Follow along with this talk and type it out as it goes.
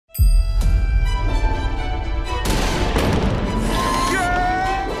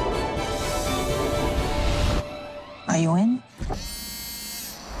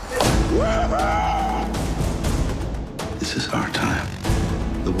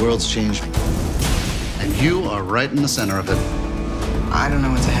world's changed, and you are right in the center of it. I don't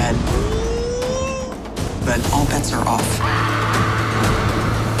know what's ahead, but all bets are off.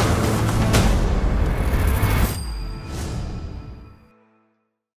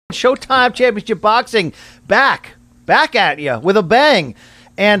 Showtime Championship Boxing back at you with a bang.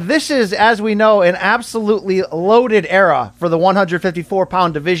 And this is, as we know, an absolutely loaded era for the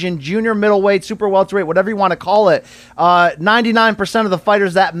 154-pound division, junior middleweight, super welterweight, whatever you want to call it. 99% of the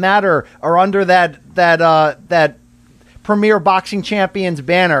fighters that matter are under that Premier Boxing Champions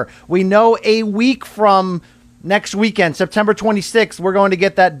banner. We know a week from next weekend, September 26th, we're going to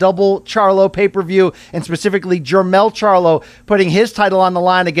get that double Charlo pay-per-view, and specifically Jermell Charlo putting his title on the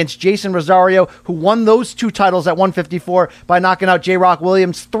line against Jason Rosario, who won those two titles at 154 by knocking out J-Rock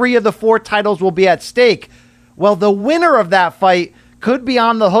Williams. 3 of the 4 titles will be at stake. Well, the winner of that fight could be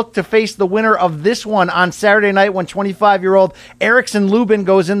on the hook to face the winner of this one on Saturday night when 25-year-old Erickson Lubin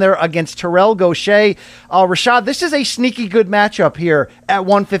goes in there against Terrell Gausha. Rashad, this is a sneaky good matchup here at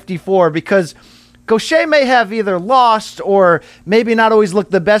 154 because Gausha may have either lost or maybe not always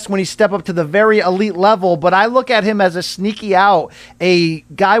looked the best when he stepped up to the very elite level, but I look at him as a sneaky out, a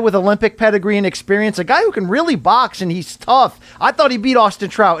guy with Olympic pedigree and experience, a guy who can really box, and he's tough. I thought he beat Austin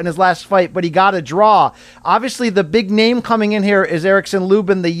Trout in his last fight, but he got a draw. Obviously, the big name coming in here is Erickson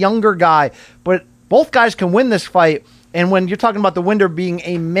Lubin, the younger guy, but both guys can win this fight. And when you're talking about the winner being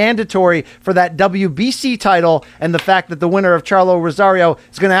a mandatory for that WBC title and the fact that the winner of Charlo Rosario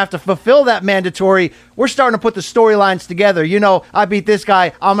is going to have to fulfill that mandatory, we're starting to put the storylines together. You know, I beat this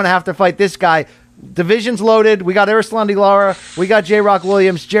guy, I'm going to have to fight this guy. Division's loaded. We got Erislandy Lara. We got J-Rock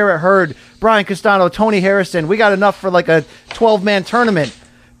Williams, Jarrett Hurd, Brian Castano, Tony Harrison. We got enough for like a 12-man tournament.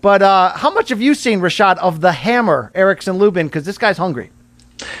 But how much have you seen, Rashad, of the hammer, Erickson Lubin? Because this guy's hungry.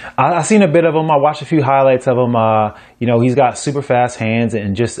 I've seen a bit of him. I watched a few highlights of him. You know, he's got super fast hands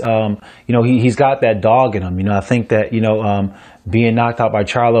and just, you know, he's got that dog in him. You know, I think that, you know, being knocked out by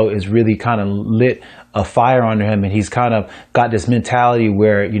Charlo is really kind of lit a fire under him, and he's kind of got this mentality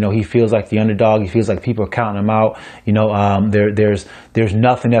where, you know, he feels like the underdog. He feels like people are counting him out. You know, there's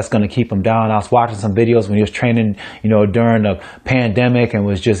nothing that's going to keep him down. I was watching some videos when he was training, you know, during the pandemic and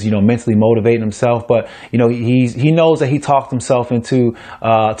was just, you know, mentally motivating himself. But, you know, he knows that he talked himself into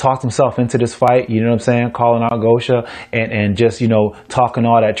this fight. You know what I'm saying? Calling out Gausha and just, you know, talking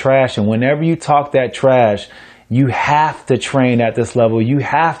all that trash. And whenever you talk that trash, you have to train at this level. You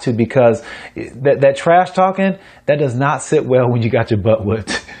have to, because that trash talking, that does not sit well when you got your butt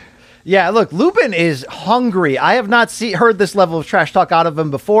whipped. Yeah, look, Lubin is hungry. I have not heard this level of trash talk out of him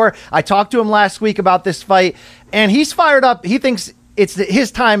before. I talked to him last week about this fight, and he's fired up. He thinks it's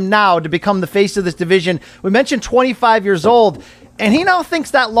his time now to become the face of this division. We mentioned 25 years old, and he now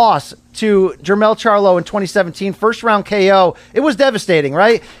thinks that loss to Jermell Charlo in 2017, first round KO, it was devastating,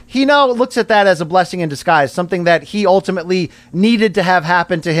 right? He now looks at that as a blessing in disguise, something that he ultimately needed to have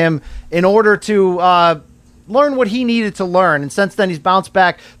happen to him in order to learn what he needed to learn. And since then, he's bounced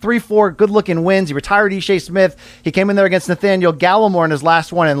back 3-4 good-looking wins. He retired Ishai Smith. He came in there against Nathaniel Gallimore in his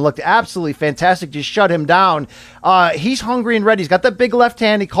last one and looked absolutely fantastic. Just shut him down. He's hungry and ready. He's got that big left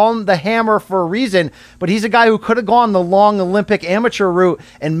hand. He called him the hammer for a reason, but he's a guy who could have gone the long Olympic amateur route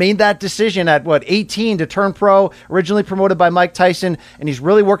and made that decision at, 18 to turn pro, originally promoted by Mike Tyson, and he's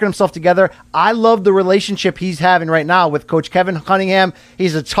really working himself together. I love the relationship he's having right now with Coach Kevin Cunningham.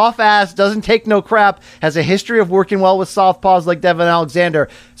 He's a tough ass, doesn't take no crap, has a history of working well with southpaws like Devin Alexander.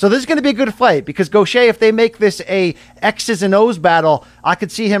 So this is going to be a good fight because Gausha, if they make this a X's and O's battle, I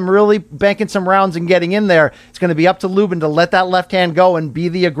could see him really banking some rounds and getting in there. It's going to be up to Lubin to let that left hand go and be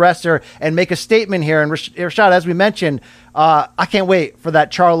the aggressor and make a statement here. And Rashad, as we mentioned, I can't wait for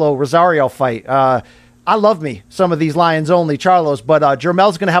that Charlo Rosario fight. I love me some of these Lions only Charlos, but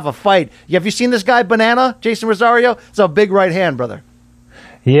Jermell's going to have a fight. Have you seen this guy, Banana, Jason Rosario? It's a big right hand, brother.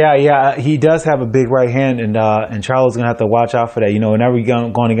 Yeah, he does have a big right hand, and Charlo's gonna have to watch out for that. You know, whenever you're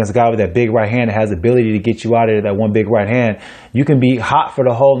going against a guy with that big right hand that has the ability to get you out of that one big right hand, you can be hot for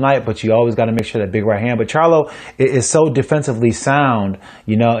the whole night, but you always got to make sure that big right hand. But Charlo is so defensively sound,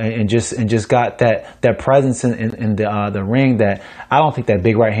 you know, and just got that presence in the ring that I don't think that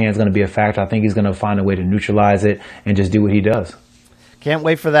big right hand is going to be a factor. I think he's going to find a way to neutralize it and just do what he does. Can't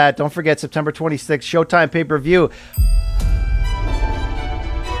wait for that. Don't forget September 26th, Showtime pay-per-view.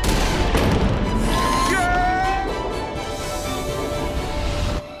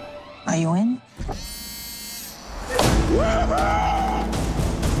 Are you in?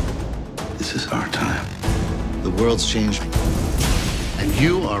 This is our time. The world's changed, and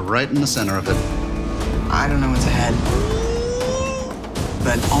you are right in the center of it. I don't know what's ahead,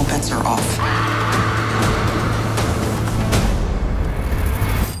 but all bets are off.